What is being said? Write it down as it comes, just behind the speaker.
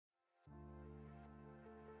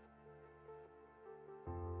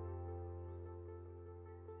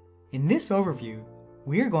In this overview,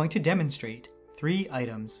 we are going to demonstrate 3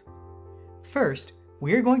 items. First,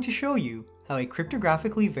 we are going to show you how a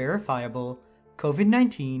cryptographically verifiable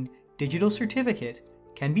COVID-19 digital certificate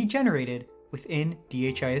can be generated within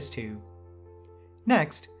DHIS2.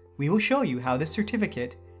 Next, we will show you how this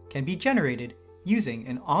certificate can be generated using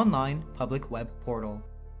an online public web portal.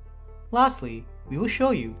 Lastly, we will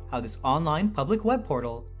show you how this online public web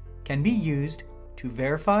portal can be used to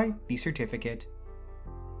verify the certificate.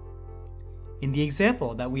 In the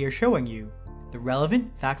example that we are showing you, the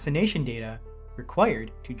relevant vaccination data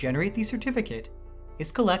required to generate the certificate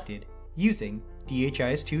is collected using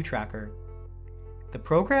DHIS2 Tracker. The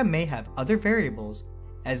program may have other variables,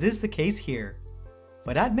 as is the case here,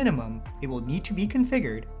 but at minimum, it will need to be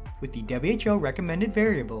configured with the WHO recommended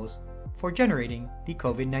variables for generating the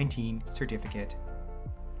COVID-19 certificate.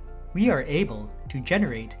 We are able to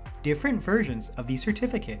generate different versions of the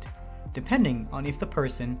certificate depending on if the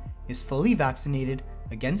person is fully vaccinated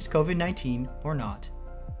against COVID-19 or not.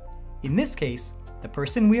 In this case, the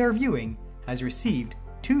person we are viewing has received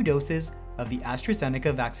 2 doses of the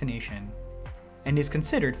AstraZeneca vaccination and is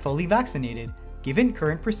considered fully vaccinated given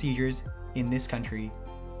current procedures in this country.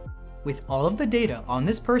 With all of the data on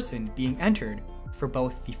this person being entered for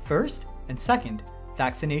both the first and second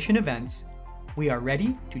vaccination events, we are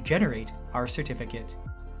ready to generate our certificate.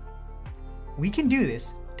 We can do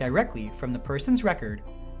this directly from the person's record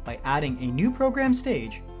by adding a new program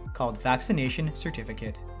stage called Vaccination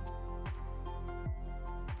Certificate.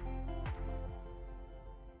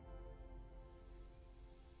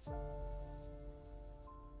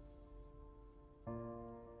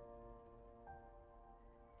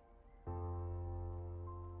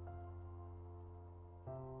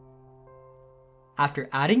 After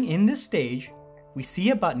adding in this stage, we see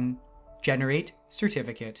a button, Generate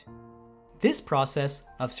Certificate. This process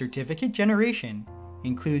of certificate generation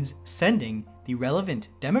includes sending the relevant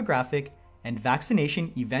demographic and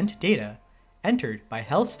vaccination event data entered by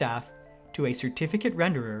health staff to a certificate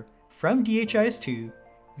renderer from DHIS2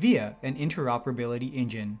 via an interoperability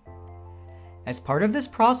engine. As part of this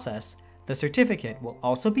process, the certificate will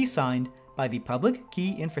also be signed by the public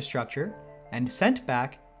key infrastructure and sent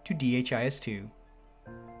back to DHIS2.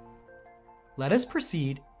 Let us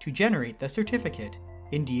proceed to generate the certificate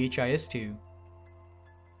in DHIS2.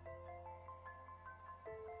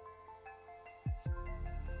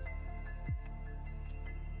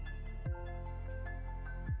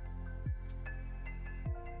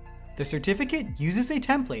 The certificate uses a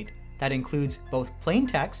template that includes both plain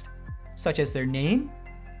text, such as their name,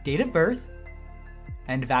 date of birth,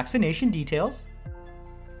 and vaccination details,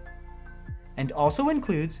 and also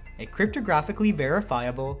includes a cryptographically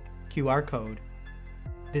verifiable QR code.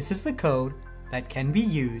 This is the code that can be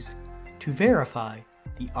used to verify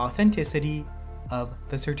the authenticity of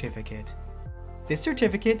the certificate. This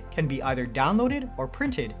certificate can be either downloaded or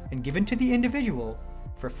printed and given to the individual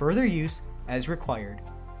for further use as required.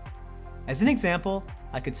 As an example,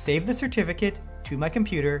 I could save the certificate to my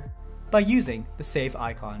computer by using the save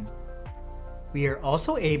icon. We are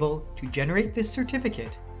also able to generate this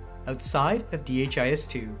certificate outside of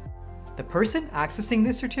DHIS2. The person accessing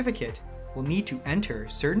this certificate will need to enter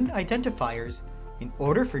certain identifiers in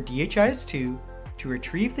order for DHIS2 to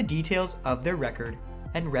retrieve the details of their record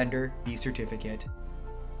and render the certificate.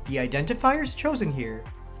 The identifiers chosen here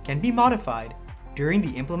can be modified during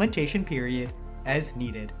the implementation period as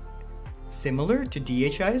needed. Similar to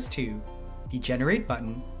DHIS2, the Generate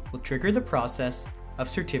button will trigger the process of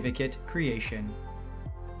certificate creation.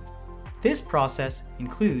 This process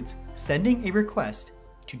includes sending a request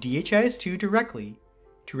to DHIS2 directly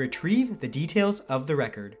to retrieve the details of the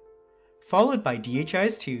record, followed by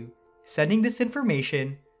DHIS2 sending this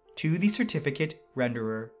information to the certificate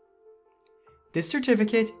renderer. This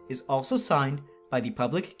certificate is also signed by the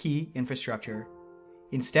public key infrastructure.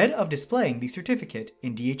 Instead of displaying the certificate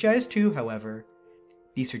in DHIS2, however,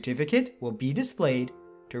 the certificate will be displayed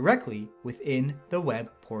directly within the web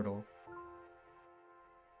portal.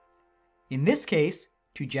 In this case,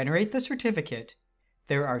 to generate the certificate,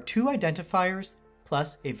 there are 2 identifiers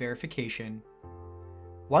plus a verification.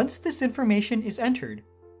 Once this information is entered,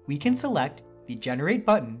 we can select the Generate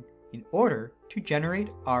button in order to generate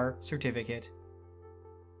our certificate.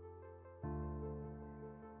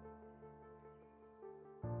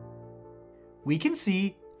 We can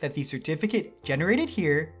see that the certificate generated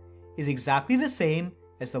here is exactly the same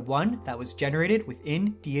as the one that was generated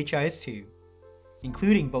within DHIS2,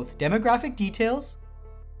 including both demographic details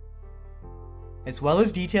as well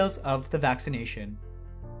as details of the vaccination.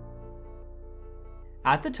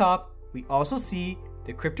 At the top, we also see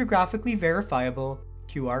the cryptographically verifiable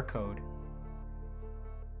QR code.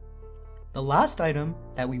 The last item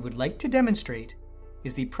that we would like to demonstrate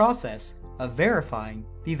is the process of verifying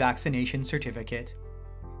the vaccination certificate.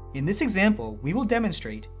 In this example, we will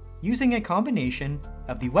demonstrate using a combination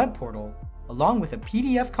of the web portal along with a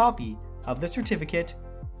PDF copy of the certificate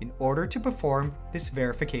in order to perform this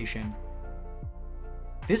verification.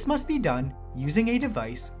 This must be done using a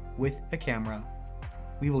device with a camera.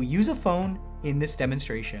 We will use a phone in this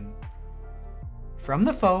demonstration. From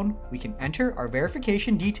the phone, we can enter our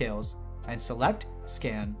verification details and select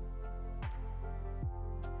Scan.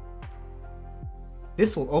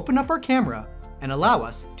 This will open up our camera and allow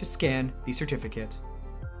us to scan the certificate.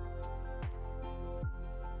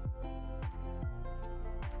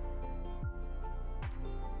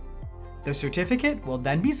 The certificate will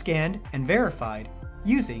then be scanned and verified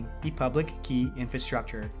using the public key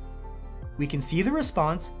infrastructure. We can see the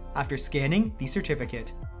response after scanning the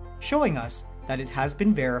certificate, showing us that it has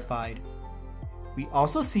been verified. We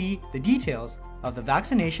also see the details of the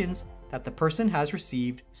vaccinations that the person has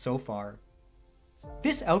received so far.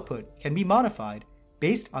 This output can be modified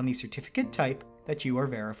based on the certificate type that you are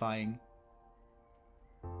verifying.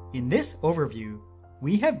 In this overview,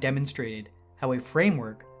 we have demonstrated how a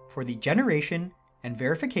framework for the generation and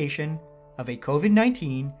verification of a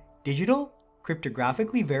COVID-19 digital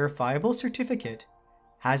cryptographically verifiable certificate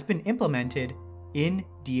has been implemented in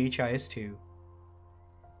DHIS2.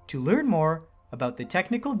 To learn more about the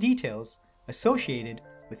technical details associated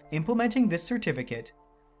with implementing this certificate,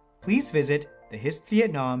 please visit the HISP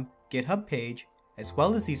Vietnam GitHub page as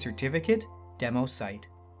well as the certificate demo site.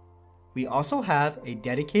 We also have a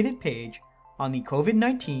dedicated page on the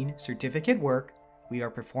COVID-19 certificate work we are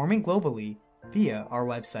performing globally via our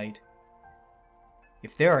website.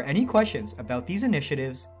 If there are any questions about these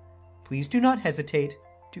initiatives, please do not hesitate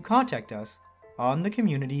to contact us on the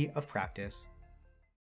Community of Practice.